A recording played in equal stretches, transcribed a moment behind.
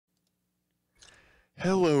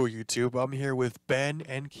Hello, YouTube. I'm here with Ben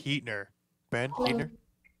and Keatner. Ben, Hello. Keatner.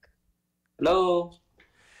 Hello.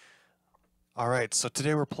 Alright, so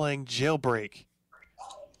today we're playing Jailbreak.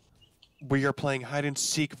 We are playing hide and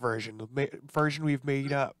seek version, the version we've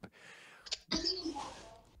made up.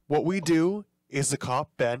 What we do is the cop,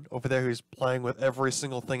 Ben, over there who's playing with every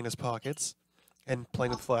single thing in his pockets and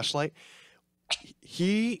playing with flashlight.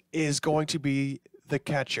 He is going to be the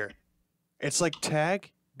catcher. It's like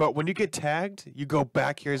tag, but when you get tagged, you go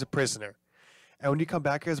back here as a prisoner. And when you come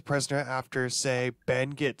back here as a prisoner after, say,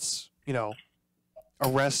 Ben gets,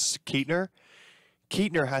 arrests Keatner,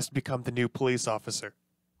 Keatner has to become the new police officer.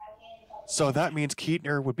 So that means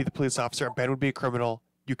Keatner would be the police officer and Ben would be a criminal.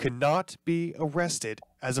 You cannot be arrested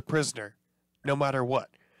as a prisoner, no matter what.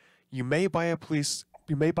 You may buy a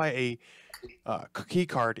key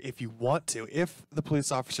card if you want to, if the police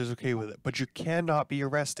officer is okay with it, but you cannot be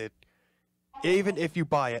arrested, even if you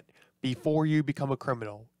buy it before you become a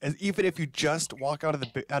criminal. And even if you just walk out of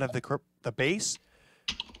the base,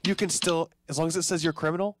 you can still, as long as it says you're a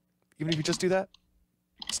criminal, even if you just do that,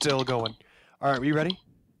 still going. All right, are you ready,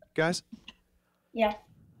 guys? Yeah.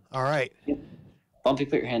 All right. Bumpy,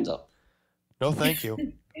 put your hands up. No, thank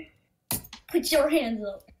you. Put your hands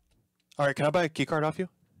up. All right, can I buy a key card off you?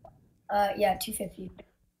 Yeah, 250.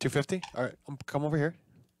 250. All right, come over here.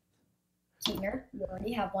 Keatner, you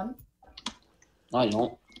already have one. No, I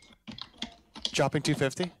don't. Dropping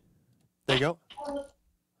 250. There you go.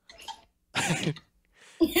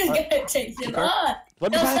 He's gonna take it.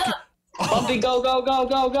 Let me No, buy a key. stop. Bumpy, go, go, go,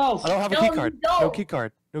 go, go. I don't have a No, key card. no. No key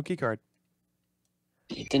card. No key card.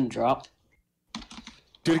 It didn't drop.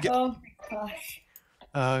 Do it again. Oh my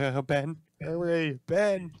gosh. Ben. Where are you?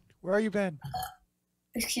 Ben. Where are you, Ben?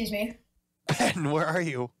 Excuse me. Ben, where are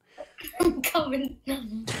you? I'm coming.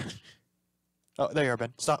 Oh, there you are,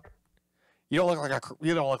 Ben. Stop. You don't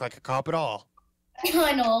look like a cop at all.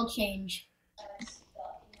 I know, I'll change.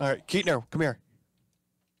 All right, Keatner, come here.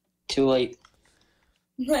 Too late.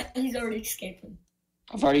 He's already escaping.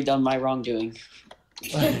 I've already done my wrongdoing.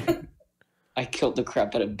 I killed the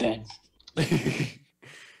crap out of Ben.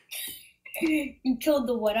 You killed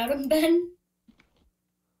the what out of Ben?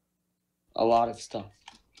 A lot of stuff.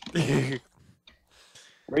 Where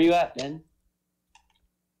are you at, Ben?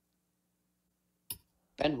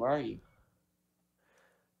 Ben, where are you?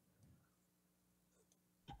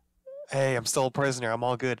 Hey, I'm still a prisoner. I'm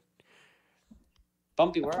all good.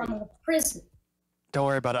 Bumpy, where are From you? the prison. Don't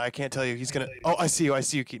worry about it. I can't tell you. He's gonna. Oh, I see you. I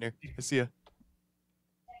see you, Keatner. I see you.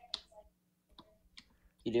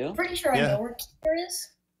 You do? Pretty sure Yeah. I know where Keatner is.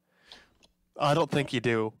 I don't think you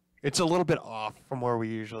do. It's a little bit off from where we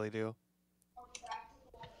usually do.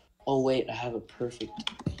 Oh, wait, I have a perfect...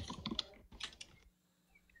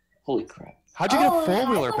 Holy crap. How'd you get a Oh,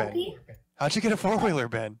 four-wheeler, hi, Ben? Bumpy. How'd you get a four-wheeler,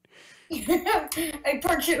 Ben? I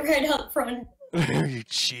parked it right up front. You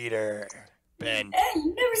cheater, Ben. Hey,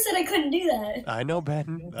 you never said I couldn't do that. I know,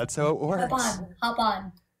 Ben. That's how it works. Hop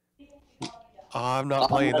on. I'm not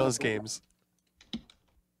playing those games.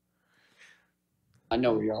 I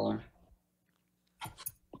know where y'all are.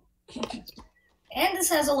 And this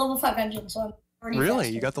has a level 5 engine, so I'm already Really?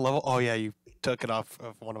 faster. You got the level? Oh yeah, you took it off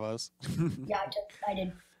of one of us. Yeah, I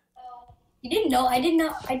did. You didn't know? I do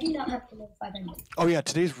not have the level 5 engine. Oh yeah,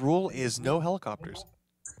 today's rule is no helicopters.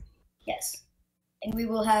 Yes. And we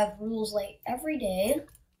will have rules like every day.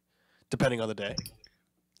 Depending on the day.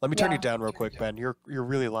 Let me turn Yeah. you down real quick, Ben. You're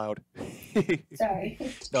really loud. Sorry.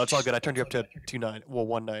 No, it's all good. I turned you up to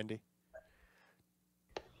 190.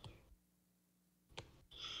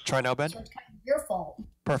 Try now, Ben. So it's kind of your fault.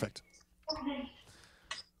 Perfect.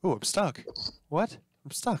 Ooh, I'm stuck. What? I'm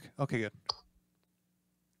stuck. Okay, good.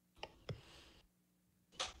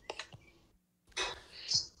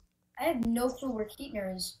 I have no clue where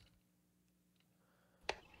Keatner is.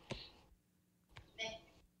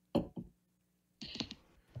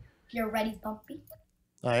 You're ready, Bumpy?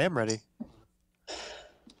 I am ready.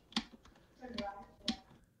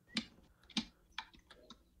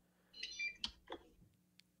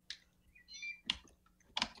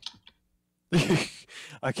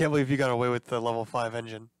 I can't believe you got away with the level 5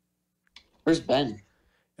 engine. Where's Ben?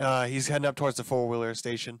 He's heading up towards the four-wheeler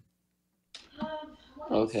station.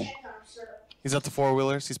 Okay. He's at the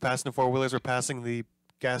four-wheelers. He's passing the four-wheelers. We're passing the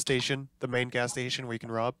gas station, the main gas station where you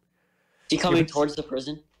can rob. Is he coming towards the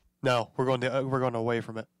prison? No, we're going away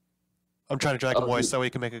from it. I'm trying to drag him Oh, away he- so we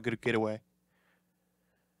can make a good getaway.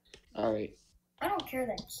 Alright. I don't care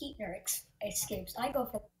that Keatner escapes. I go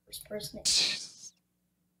for the first person.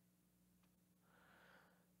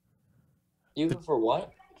 You go for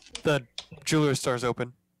what? The jewelry store's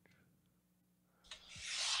open.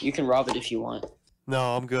 You can rob it if you want.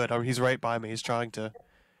 No, I'm good. He's right by me. He's trying to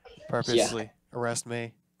purposely arrest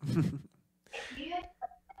me.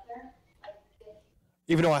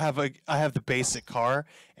 Even though I have the basic car,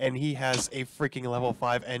 and he has a freaking level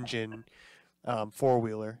 5 engine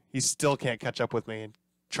four-wheeler, he still can't catch up with me and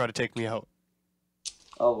try to take me out.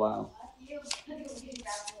 Oh wow.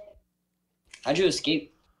 How'd you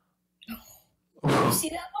escape? Did you see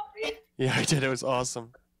that, Bumpy? Yeah, I did. It was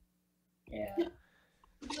awesome. Yeah.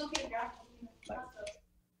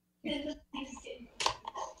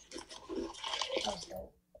 That was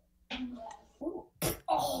dope. Ooh.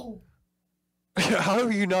 Oh! How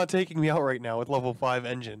are you not taking me out right now with level 5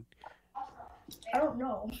 engine? I don't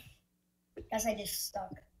know. Guess I just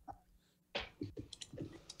stuck.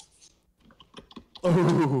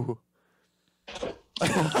 Ooh.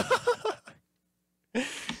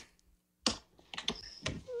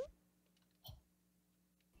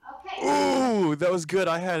 Ooh, that was good.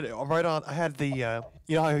 I had right on. I had the.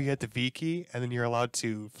 You know how you had the V key and then you're allowed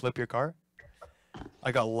to flip your car.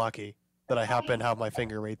 I got lucky that I happened to have my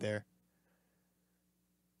finger right there.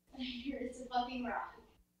 It's a fucking rock.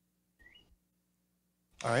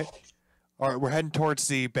 All right, all right. We're heading towards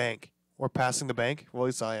the bank. We're passing the bank. Well, at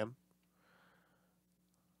least I am.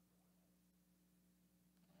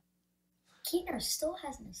 Keener still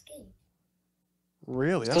hasn't escaped.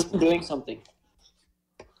 Really? Because That's I'm doing something.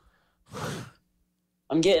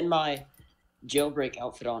 I'm getting my jailbreak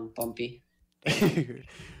outfit on, Bumpy.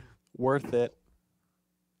 worth it.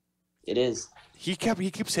 It is. He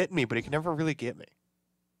keeps hitting me, but he can never really get me.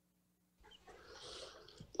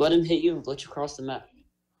 Let him hit you and glitch across the map.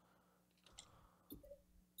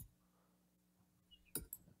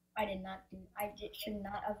 I did not do. Should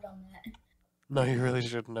not have done that. No, you really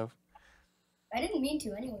shouldn't have. I didn't mean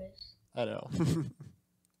to, anyways. I know.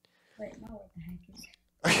 Wait, now what the heck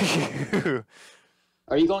is?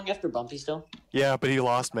 Are you going after Bumpy still? Yeah, but he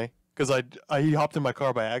lost me because he hopped in my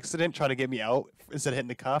car by accident, trying to get me out instead of hitting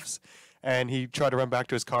the cuffs, and he tried to run back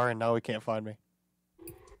to his car, and now he can't find me.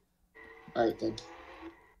 All right, then.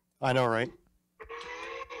 I know, right?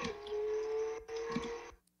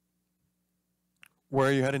 Where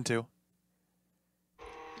are you heading to?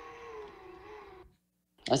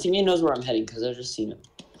 I think he knows where I'm heading because I've just seen him.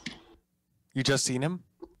 You just seen him?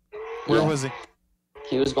 Where Yeah. was he?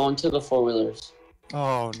 He was going to the four-wheelers.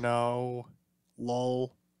 Oh no,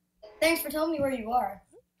 lol. Thanks for telling me where you are.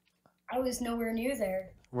 I was nowhere near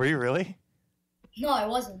there. Were you really? No, I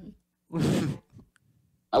wasn't.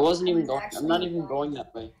 I wasn't I even was going. I'm actually not even going. going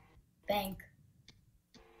that way. Bank.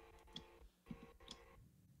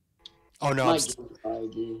 Oh no, My I'm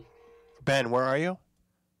ID. Ben, where are you?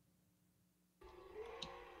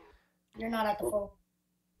 You're not at the phone.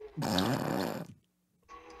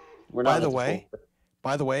 We're not By at the way, four-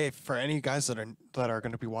 by the way, for any guys that are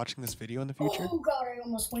going to be watching this video in the future, Oh god, I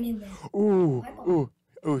almost went in there. ooh, Hi, Bob.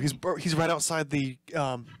 ooh, he's right outside the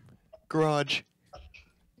garage.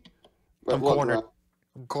 I'm what cornered. garage?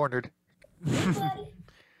 I'm cornered. Hey, buddy.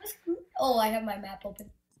 Oh, I have my map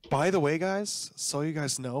open. By the way, guys, so you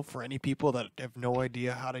guys know, for any people that have no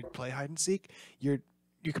idea how to play hide and seek, you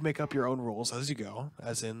can make up your own rules as you go.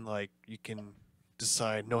 As in, like, you can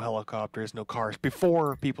decide no helicopters, no cars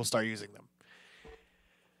before people start using them.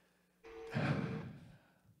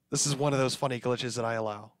 This is one of those funny glitches that I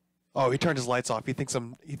allow. Oh, he turned his lights off. He thinks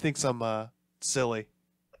I'm silly.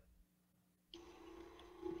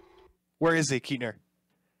 Where is he, Keatner?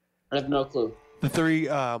 I have no clue. The 3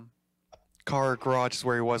 car garage is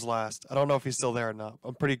where he was last. I don't know if he's still there or not.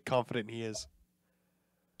 I'm pretty confident he is.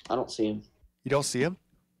 I don't see him. You don't see him?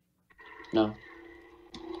 No.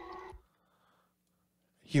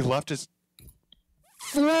 He left his.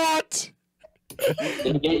 What? Did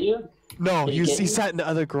he get you? No, Did he he get you? sat in the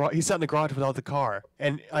other garage. He sat in the garage without the car,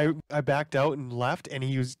 and I backed out and left, and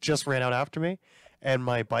he just ran out after me, and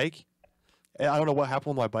my bike. I don't know what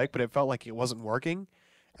happened with my bike, but it felt like it wasn't working,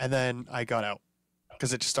 and then I got out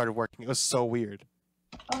because it just started working. It was so weird.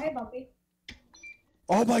 Oh, hey, Bumpy.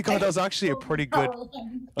 Oh my god, that was actually a pretty good. Power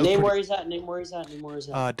line. that was Name pretty- where he's at. Name where he's at. Name where he's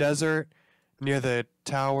at. desert, near the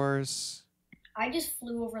towers, I just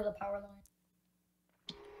flew over the power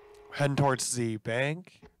line. heading towards the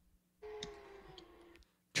bank.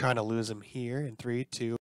 Trying to lose him here in 3,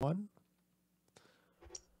 2, 1.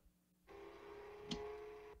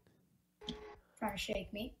 Trying to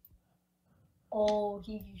shake me. Oh,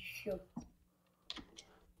 he shook.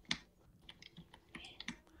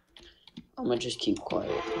 I'm gonna just keep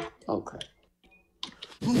quiet. Okay.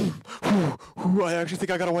 I actually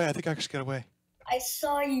think I got away. I think I actually got away. I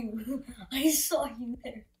saw you. I saw you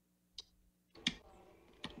there.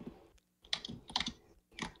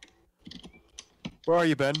 Where are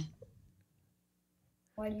you, Ben?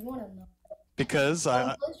 Why do you want to know? Because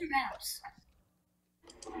Close your maps.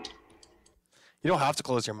 you don't have to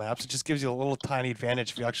close your maps. It just gives you a little tiny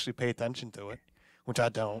advantage if you actually pay attention to it, which I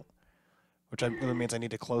don't. Which really means I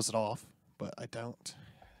need to close it off, but I don't.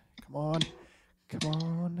 Come on. Come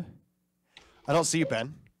on. I don't see you,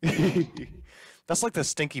 Ben. That's like the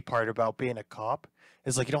stinky part about being a cop,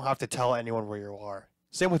 is like you don't have to tell anyone where you are.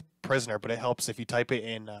 Same with prisoner, but it helps if you type it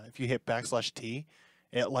in, if you hit \T,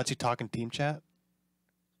 it lets you talk in team chat,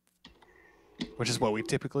 which is what we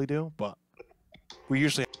typically do, but we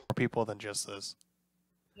usually have more people than just this.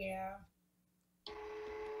 Yeah.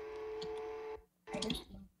 I just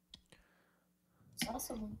saw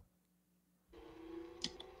someone.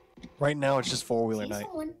 Right now, it's just four-wheeler night.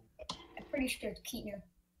 Someone? I'm pretty sure it's Keatner.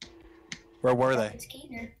 Where were they? It's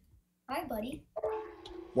Keatner. Hi, buddy.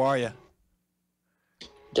 Where are you?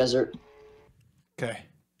 Desert. Okay.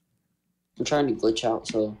 I'm trying to glitch out,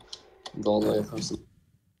 so go all the way across the...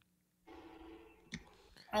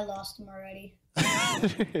 I lost him already.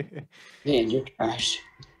 Man, you're trash.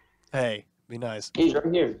 Hey, be nice. He's right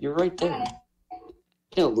here. You're right there. Hi. You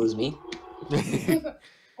don't lose me.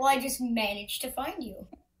 Well, I just managed to find you.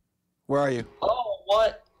 Where are you? Oh,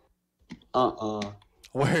 what?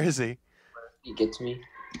 Where is he? He gets me.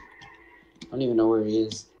 I don't even know where he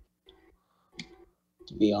is.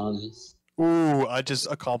 To be honest. Ooh, I just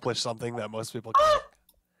accomplished something that most people can't.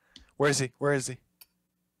 Where is he? Where is he?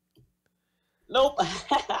 Nope.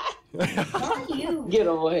 Not you. Get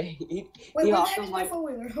away. Wait, where the heck is my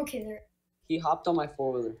four-wheeler? Okay, there. He hopped on my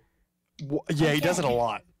four-wheeler. Yeah, he does it a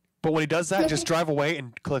lot. But when he does that, just drive away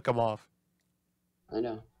and click him off. I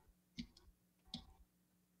know.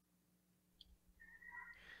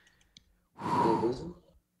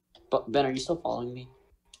 But Ben, are you still following me?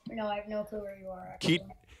 No, I have no clue where you are. Actually.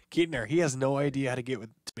 Keatner, he has no idea how to get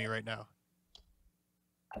to me right now.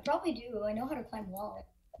 I probably do. I know how to climb wall.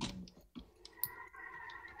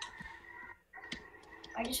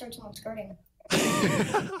 I just heard someone skirting.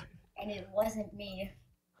 And it wasn't me.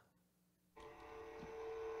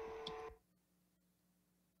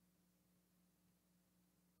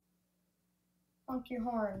 Honk your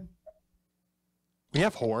horn. We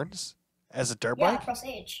have horns as a dirt Yeah, bike? press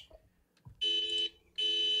H.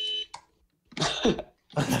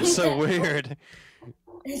 That's so weird.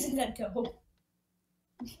 Isn't that dope?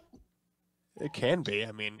 It can be.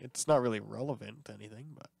 I mean, it's not really relevant to anything,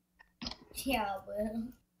 but... Yeah, but...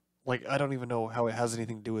 Like, I don't even know how it has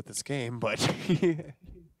anything to do with this game, but...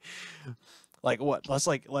 like, what? That's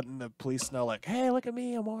like letting the police know, like, hey, look at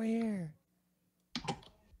me, I'm over here.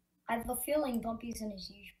 I have a feeling Bumpy's in his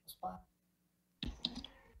usual spot.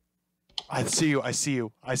 I see you, I see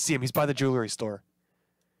you. I see him. He's by the jewelry store.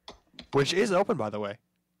 Which is open, by the way.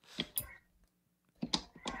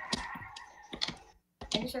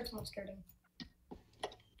 I just heard someone skirting.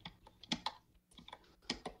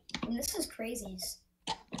 And this is crazies.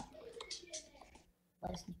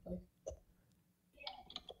 License plate.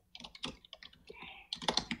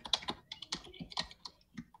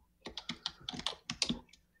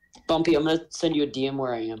 Bumpy, I'm gonna send you a DM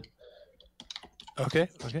where I am. Okay,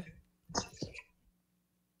 okay.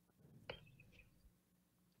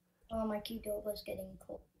 Oh, my keto was getting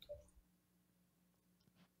cold.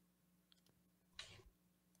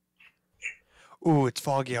 Ooh, it's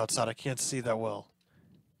foggy outside. I can't see that well.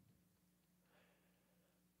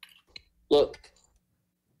 Look.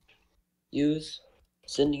 Use.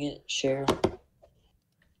 Sending it. Share.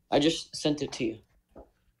 I just sent it to you.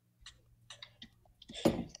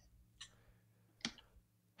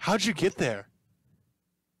 How'd you get there?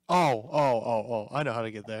 Oh. I know how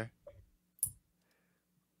to get there.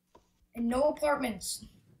 And no apartments.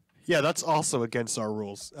 Yeah, that's also against our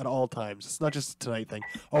rules at all times. It's not just a tonight thing.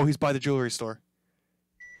 Oh, he's by the jewelry store.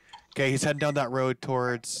 Okay, he's heading down that road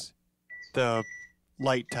towards the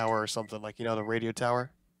light tower or something, like, you know, the radio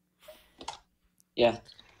tower. Yeah.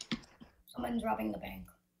 Someone's robbing the bank.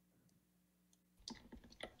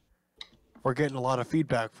 We're getting a lot of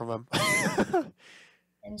feedback from him.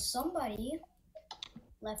 And somebody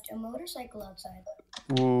left a motorcycle outside.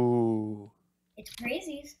 Ooh. It's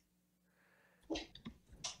crazies.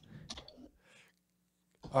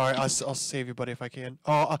 Alright, I'll save you, buddy, if I can.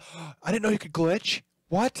 Oh, I didn't know you could glitch.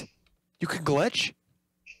 What? You can glitch?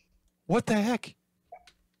 What the heck?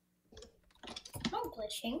 No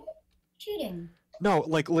glitching. Cheating. No,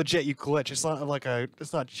 like, legit, you glitch. It's not like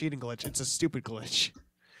it's not cheating glitch. It's a stupid glitch.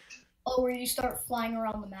 Oh, where you start flying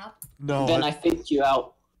around the map? No. Ben, I faked you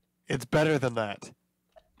out. It's better than that.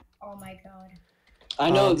 Oh my god. I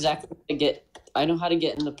know exactly how to get. I know how to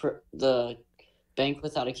get in the bank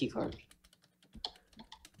without a key card.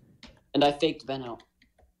 And I faked Ben out.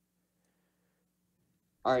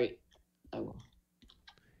 Alright, I will.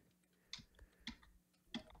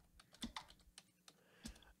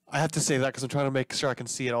 I have to say that because I'm trying to make sure I can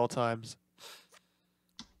see at all times.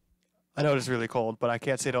 I know it's really cold, but I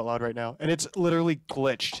can't say it out loud right now. And it's literally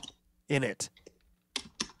glitched in it.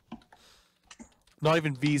 Not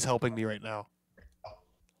even V's helping me right now.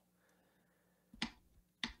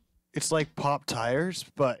 It's like pop tires,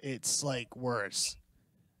 but it's like worse.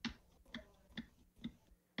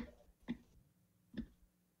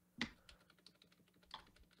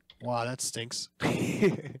 Wow, that stinks.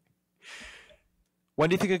 When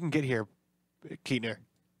do you think I can get here, Keatner?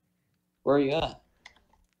 Where are you at?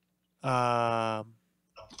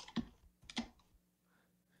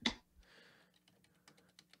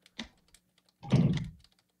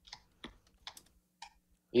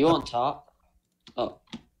 You on top? Oh.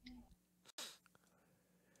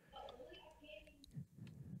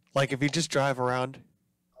 Like if you just drive around.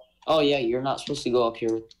 Oh yeah, you're not supposed to go up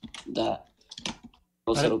here with that.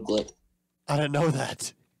 Else it'll glitch. I didn't know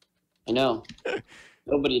that. I know.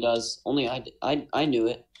 Nobody does. Only I knew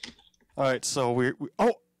it. All right, so we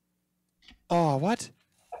what?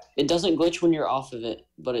 It doesn't glitch when you're off of it,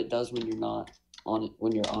 but it does when you're not on it.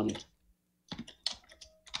 When you're on it.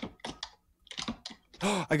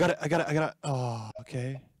 I got it. Oh,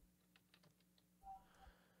 okay.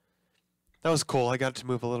 That was cool. I got it to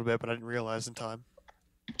move a little bit, but I didn't realize in time.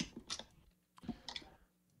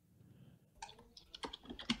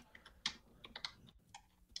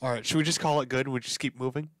 All right, should we just call it good and we just keep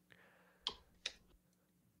moving?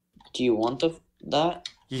 Do you want that?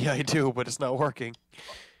 Yeah, I do, but it's not working.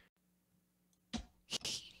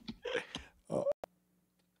 Oh,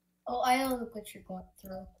 I know the glitch you're going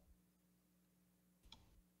through.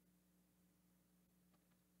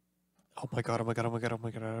 Oh my god, oh my god, oh my god, oh my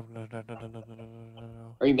god.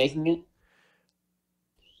 No. Are you making it?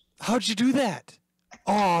 How'd you do that?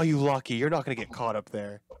 Oh, you lucky. You're not gonna get caught up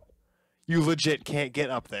there. You legit can't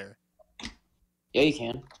get up there. Yeah, you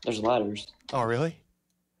can. There's ladders. Oh, really?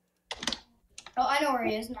 Oh, I know where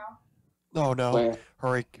he is now. Oh no. Where?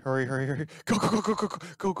 Hurry. Go.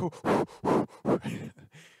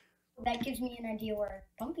 That gives me an idea where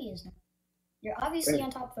Bumpy is now. You're obviously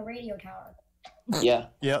on top of the radio tower. Yeah.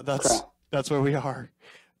 Yeah, Crap. that's where we are.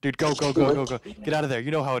 Dude, go. Get out of there.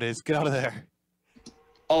 You know how it is. Get out of there.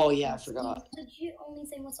 Oh yeah, I forgot. The only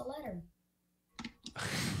thing with a ladder.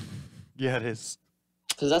 Yeah, it is.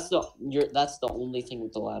 Cause that's the only thing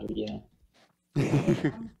with the ladder. Yeah.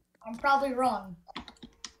 I'm probably wrong.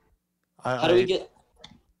 How do we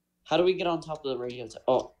get on top of the radio?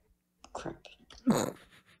 Oh, crap.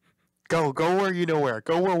 Go where you know where.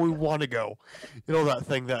 Go where we want to go. You know that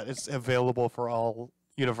thing that is available for all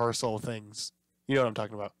universal things. You know what I'm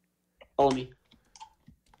talking about. Follow me.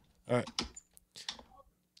 All right.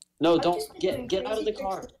 No, I've don't just been get doing out of crazy the tricks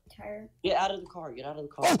car. with the tire. Get out of the car. Get out of the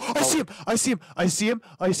car. Oh, I see him.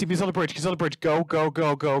 He's on the bridge. Go.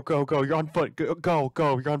 You're on foot.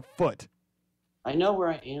 Go. You're on foot. I know where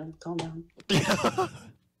I am. Calm down.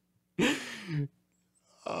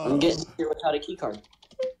 I'm getting here without a key card.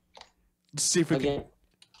 Let's see if we can.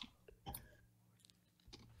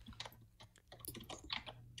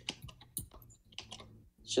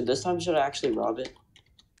 Should I actually rob it?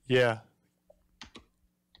 Yeah.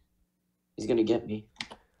 He's gonna get me.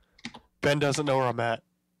 Ben doesn't know where I'm at.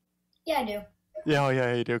 Yeah, I do.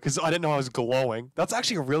 Yeah, you do. Because I didn't know I was glowing. That's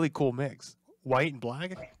actually a really cool mix. White and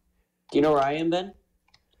black. Do you know where I am, Ben?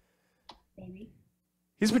 Maybe.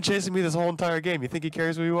 He's been chasing me this whole entire game. You think he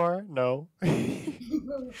cares who you are? No.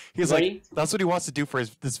 He's Ready? like, that's what he wants to do for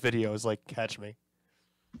this video is like, catch me.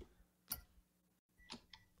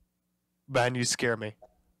 Ben, you scare me.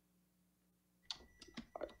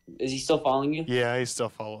 Is he still following you? Yeah, he's still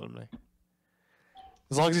following me.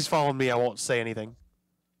 As long as he's following me, I won't say anything.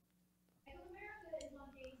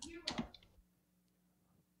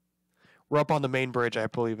 We're up on the main bridge, I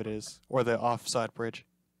believe it is. Or the offside bridge.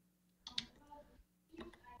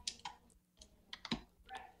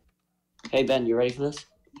 Hey, Ben, you ready for this?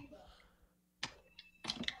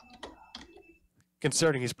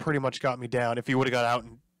 Concerning, he's pretty much got me down. If he would have got out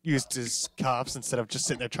and used his cuffs instead of just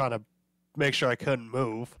sitting there trying to make sure I couldn't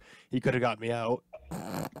move, he could have got me out.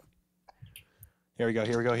 Here we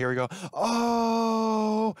go.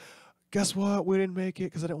 Oh! Guess what? We didn't make it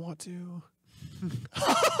because I didn't want to.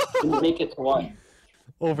 Didn't make it to what?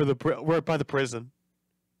 We're by the prison.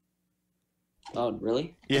 Oh,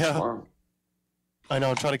 really? Yeah. Or- I know,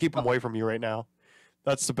 I'm trying to keep him away from you right now.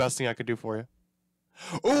 That's the best thing I could do for you.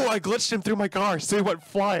 Oh, I glitched him through my car, so he went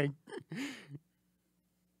flying.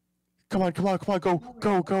 Come on, go.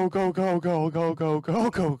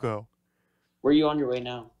 Where are you on your way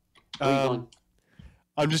now? Where are you going?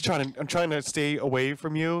 I'm trying to stay away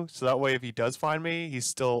from you, so that way if he does find me, he's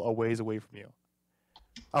still a ways away from you.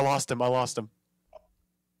 I lost him.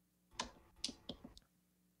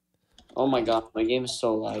 Oh my god, my game is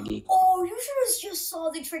so laggy. Oh, you should have just saw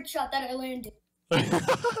the trick shot that I landed.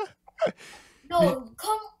 No,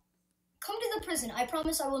 come to the prison. I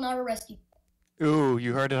promise I will not arrest you. Ooh,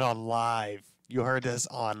 you heard it on live. You heard this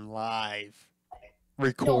on live.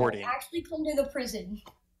 Recording. No, actually come to the prison.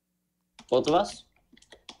 Both of us?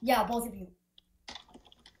 Yeah, both of you.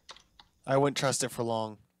 I wouldn't trust it for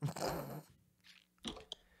long.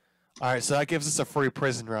 Alright, so that gives us a free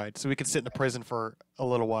prison ride, so we can sit in the prison for a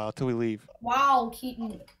little while till we leave. Wow,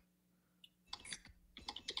 Keaton.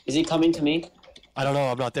 Is he coming to me? I don't know,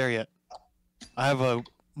 I'm not there yet. I have a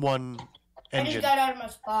one I engine. just got out of my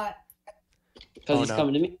spot. Because Oh, he's no.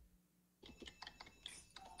 coming to me?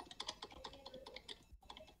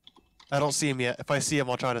 I don't see him yet. If I see him,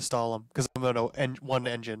 I'll try to stall him, because I'm on one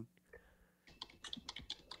engine.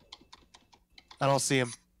 I don't see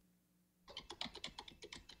him.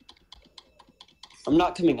 I'm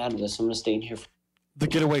not coming out of this. I'm gonna stay in here. The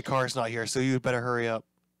getaway car's not here, so you better hurry up.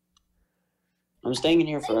 I'm staying in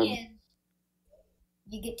here forever. Thing is,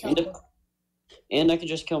 you get teleported. And I could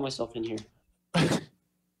just kill myself in here. I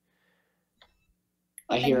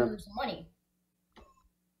Then hear you him. lose money.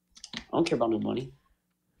 I don't care about no money.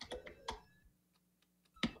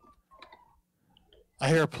 I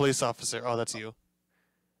hear a police officer. Oh, that's you.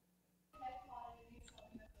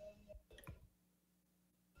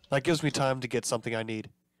 That gives me time to get something I need.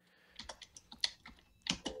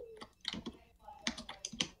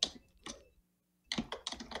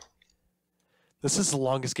 This is the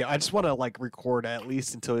longest game. I just want to like record at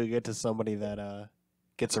least until we get to somebody that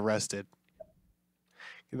gets arrested.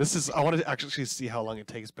 This is. I want to actually see how long it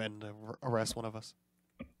takes Ben to arrest one of us.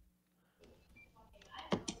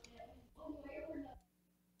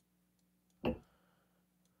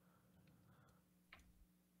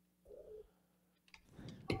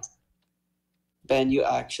 Ben, you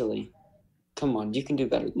actually. Come on, you can do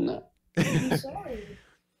better than that. I'm sorry.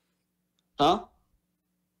 Huh?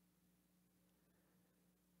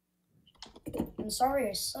 I'm sorry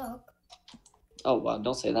I suck. Oh, wow,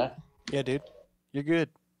 don't say that. Yeah, dude, you're good.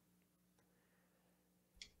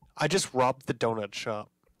 I just robbed the donut shop.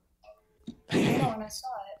 I know, and I saw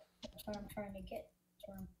it. That's what I'm trying to get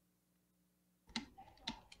from.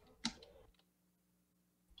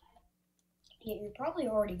 Yeah, you're probably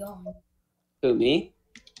already gone. Who, me?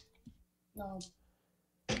 No.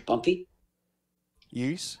 Bumpy?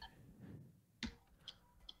 Yes.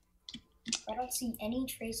 I don't see any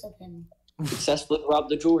trace of him. Successfully robbed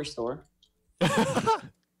the jewelry store.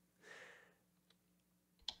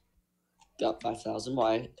 Got 5,000.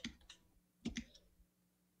 Why?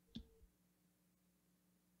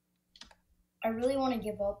 I really want to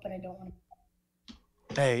give up, but I don't want to.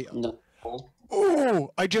 Hey. No.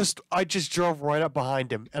 Oh! I just drove right up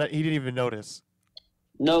behind him, and he didn't even notice.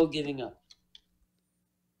 No giving up.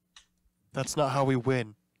 That's not how we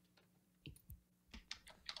win.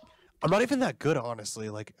 I'm not even that good, honestly.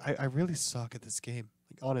 Like, I really suck at this game.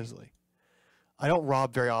 Like, honestly. I don't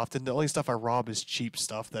rob very often. The only stuff I rob is cheap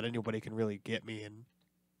stuff that anybody can really get me in.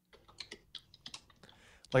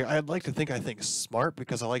 Like, I'd like to think I think smart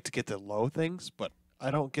because I like to get the low things, but I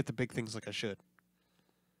don't get the big things like I should.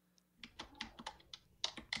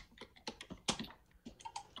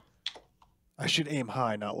 I should aim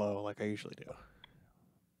high, not low, like I usually do.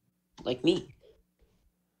 Like me.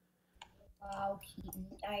 Wow,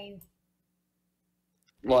 Keaton.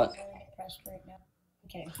 What? I'm very depressed right now.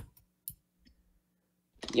 Okay.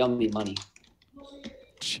 Yummy money.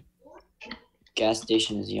 Ch- Gas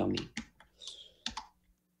station is yummy.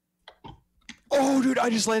 Oh, dude, I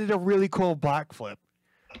just landed a really cool backflip.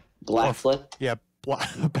 Black flip? Yeah,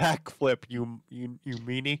 backflip, you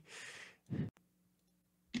meanie.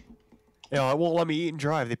 Yeah, it won't let me eat and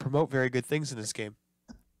drive. They promote very good things in this game.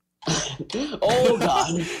 Oh,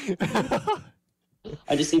 God.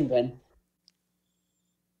 I just seen Ben.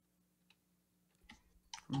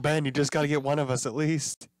 Ben, you just gotta get one of us at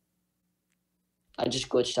least. I just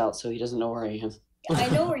glitched out, so he doesn't know where I am. I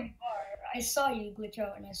know where you are. I saw you glitch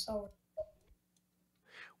out, and I saw.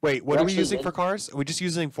 Wait, what We're are we actually using good. for cars? Are we just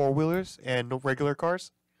using four-wheelers and no regular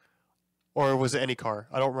cars? Or was it any car?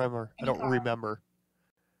 I don't remember. Any car. remember.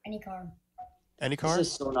 Any car. Any car? This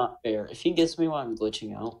is so not fair. If he gets me while I'm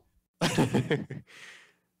glitching out.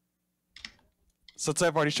 Since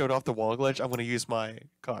I've already showed off the wall glitch, I'm going to use my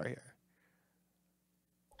car here.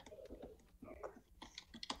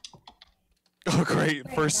 Oh, great.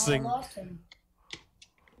 Wait, First now I thing, lost him.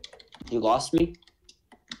 You lost me?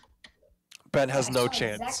 Ben has I no saw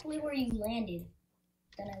chance. Exactly where you landed.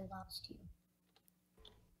 then I lost you.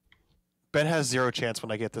 Ben has 0 chance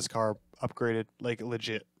when I get this car upgraded. Like,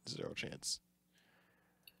 legit 0 chance.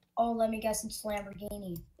 Oh, let me guess, it's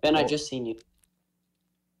Lamborghini. Ben, I Oh. just seen you.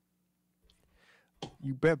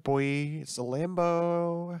 You bet, boy. It's a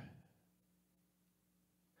Lambo.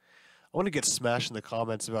 I want to get smashed in the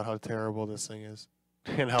comments about how terrible this thing is.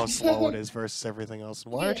 And how slow it is versus everything else.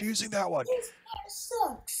 And why aren't you using that one? This car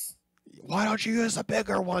sucks. Why don't you use the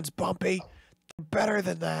bigger ones, Bumpy? They're better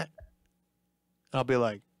than that. And I'll be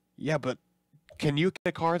like, yeah, but can you get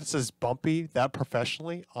a car that says Bumpy that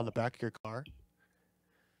professionally on the back of your car?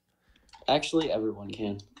 Actually, everyone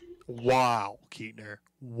can. Wow, Keatner.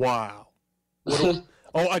 Wow.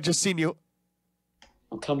 Oh, I just seen you.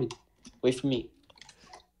 I'm coming. Wait for me.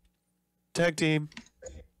 Tag team.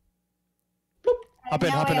 Hop in,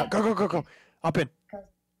 Now hop I in. have- Go, go, go, go. Hop in. No,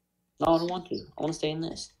 I don't want to. I want to stay in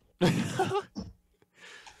this. I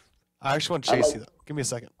actually want to I chase like- you, though. Give me a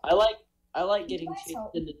second. I like getting That's chased.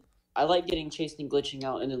 all. I like getting chased and glitching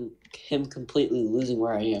out, and then him completely losing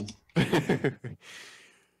where I am.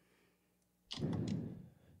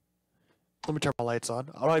 Let me turn my lights on.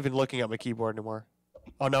 I'm not even looking at my keyboard anymore.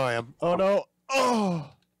 Oh, no, I am. Oh, no. Oh!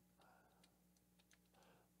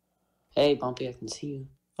 Hey, Bumpy, I can see you.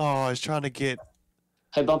 Oh, I was trying to get...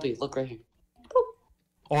 Hey, Bumpy, look right here.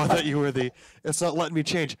 Oh, I thought you were the... It's not letting me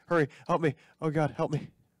change. Hurry, help me. Oh, God, help me.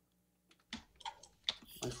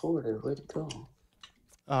 My forwarder, where'd it go?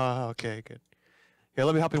 Okay, good. Here,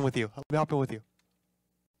 let me hop in with you. Let me hop in with you.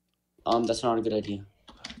 That's not a good idea.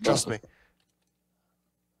 Trust me.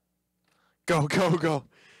 Go, go, go.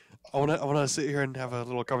 I wanna sit here and have a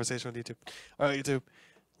little conversation with YouTube. All right, YouTube.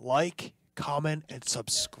 Like, comment, and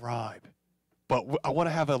subscribe. But I want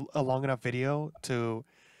to have a long enough video to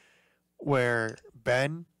where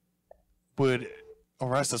Ben would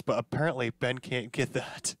arrest us, but apparently Ben can't get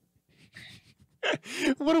that.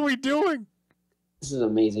 What are we doing? This is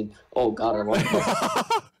amazing. Oh God, I want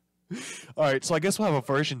to. All right, so I guess we'll have a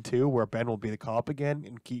version 2 where Ben will be the cop again,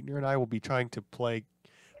 and Keaton and I will be trying to play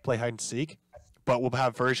hide and seek. But we'll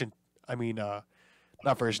have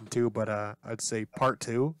not version 2, but I'd say part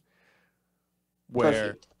 2, where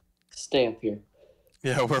Perfect. Stay up here,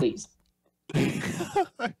 yeah, we're please.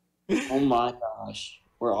 Oh my gosh,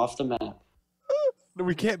 we're off the map. no,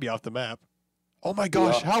 we can't be off the map. Oh my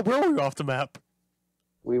gosh, Yeah. how were we off the map?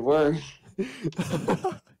 We were.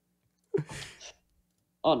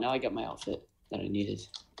 Oh, now I got my outfit that I needed.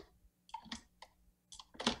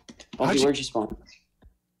 Bumpy, you- where'd you spawn?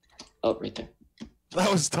 Oh, right there.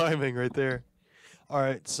 That was timing right there. All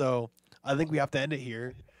right, so I think we have to end it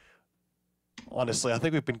here. Honestly, I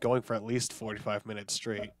think we've been going for at least 45 minutes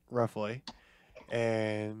straight, roughly.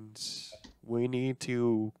 And we need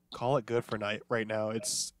to call it good for night right now.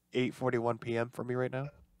 It's 8:41 p.m. for me right now.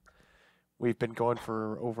 We've been going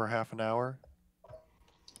for over half an hour.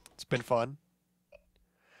 It's been fun.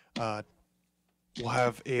 We'll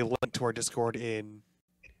have a link to our Discord in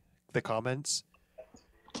the comments.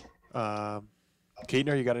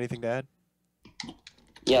 Keaton, you got anything to add?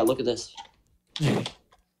 Yeah, look at this.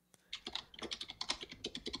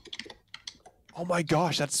 Oh my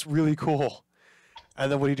gosh, that's really cool.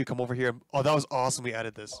 And then what do you do? Come over here. Oh, that was awesome. We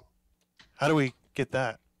added this. How do we get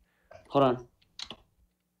that? Hold on.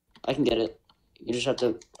 I can get it. You just have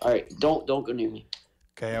to. All right, don't go near me.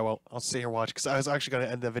 Okay, I won't. I'll sit here and watch because I was actually gonna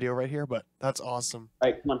end the video right here, but that's awesome. All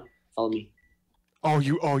right, come on, follow me. Oh,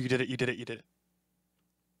 you did it. You did it. You did it.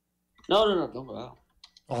 No, don't go out.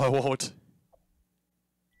 Oh, I won't.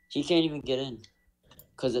 He can't even get in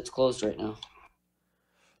because it's closed right now.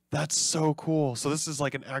 That's so cool. So this is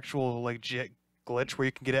like an actual legit glitch where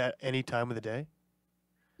you can get it at any time of the day.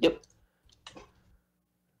 Yep.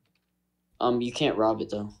 You can't rob it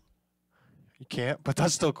though. You can't, but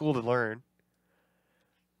that's still cool to learn.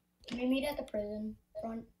 Can we meet at the prison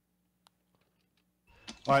front?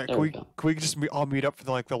 All right, There can we we go. can we just all meet up for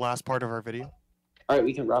the last part of our video? All right,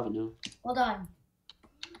 we can rob it now. Hold on.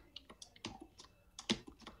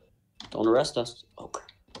 Don't arrest us. Oh, crap.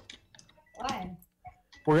 Why?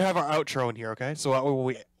 We're gonna have our outro in here, okay? So that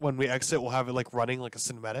way when we exit, we'll have it like running like a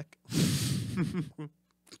cinematic.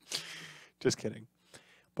 Just kidding.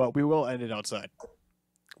 But we will end it outside.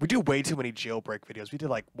 We do way too many jailbreak videos. We did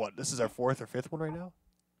like what? This is our 4th or 5th one right now.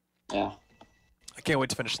 Yeah. I can't wait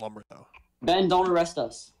to finish Slumber though. Ben, don't arrest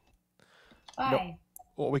us. Why?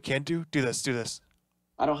 What we can do? Do this. Do this.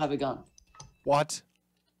 I don't have a gun. What?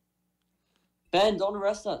 Ben, don't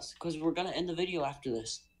arrest us because we're gonna end the video after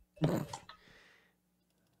this.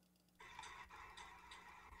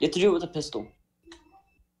 You have to do it with a pistol.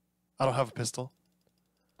 I don't have a pistol.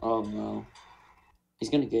 Oh no. He's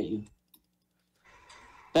gonna get you.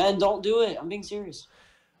 Ben, don't do it. I'm being serious.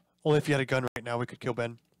 Only if you had a gun right now, we could kill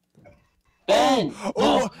Ben. Ben!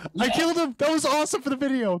 Oh, I Yes! killed him! That was awesome for the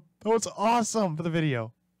video! That was awesome for the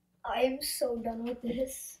video. I am so done with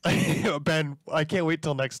this. Ben, I can't wait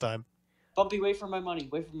till next time. Bumpy, wait for my money.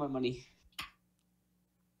 Wait for my money.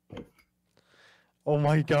 Oh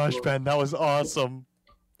my gosh, Ben, that was awesome.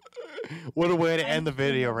 What a way to end the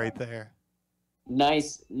video right there.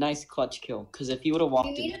 Nice clutch kill. Because if he would have You walked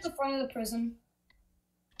meet in, at the front of the prison.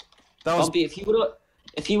 That was. Bumpy, if he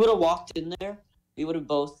would have walked in there, we would have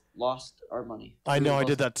both lost our money. I know I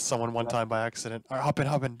did that to someone one time by accident. All right, hop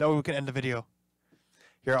in. That way we can end the video.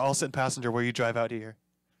 Here, I'll sit in passenger while you drive out here.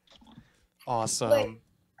 Awesome. Wait.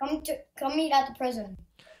 Come meet at the prison.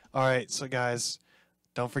 All right, so guys,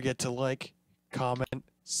 don't forget to like, comment,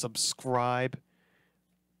 subscribe,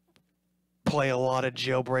 play a lot of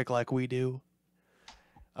Jailbreak like we do.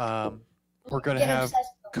 We're gonna Get have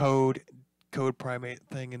obsessed. code primate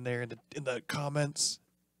thing in there in the comments.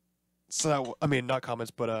 So that, I mean, not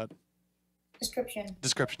comments, but Description.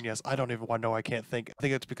 description. Yes, I don't even want to know. I can't think. I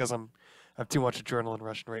think it's because I have too much adrenaline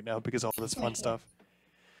rushing right now because of all this fun stuff.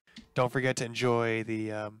 Don't forget to enjoy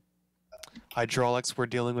the hydraulics we're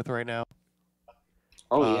dealing with right now.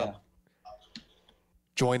 Oh, yeah.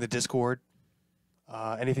 Join the Discord.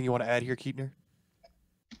 Anything you want to add here, Keatner?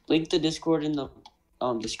 Link the Discord in the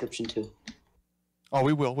description, too. Oh,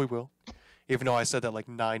 we will. Even though I said that like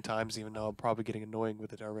 9 times, even though I'm probably getting annoying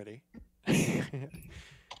with it already. We're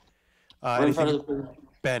in front of Anything, the...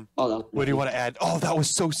 Ben, Oh, no. what do you want to add? Oh, that was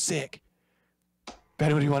so sick.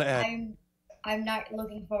 Ben, what do you want to add? I'm not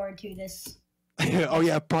looking forward to this. Oh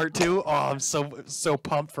yeah, part 2. Oh, I'm so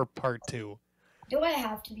pumped for part 2. Do I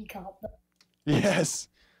have to be caught? Yes.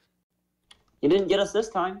 You didn't get us this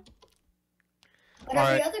time. But All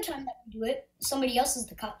every right. other time that we do it, somebody else is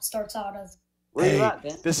the cop starts out as. Where Hey, you at,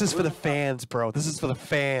 Ben? this is for We're the in front. fans, bro. This is for the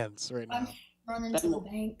fans right I'm now. running to the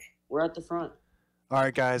bank. We're at the front. All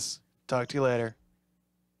right, guys. Talk to you later.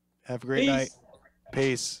 Have a great night.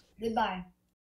 Peace. Goodbye.